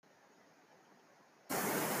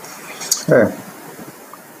Yeah.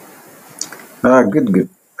 Good, good.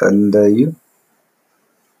 And you?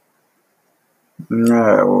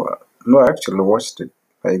 No, I actually watched it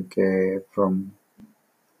like from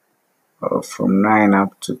 9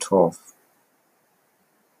 up to 12.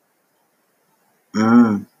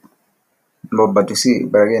 Mm. But you see,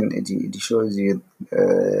 but again, it shows you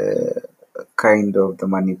kind of the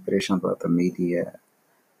manipulation that the media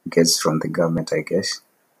gets from the government, I guess.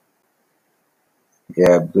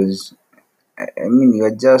 Yeah, because I mean, you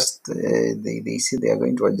adjust. They see they are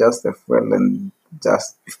going to adjust the fuel, and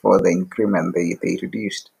just before the increment, they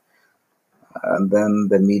reduced, and then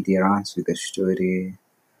the media runs with the story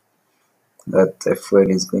that fuel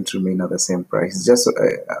is going to remain at the same price.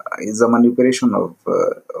 It's a manipulation of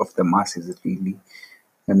the masses really,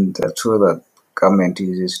 and a tool that government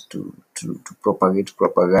uses to propagate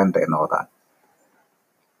propaganda and all that.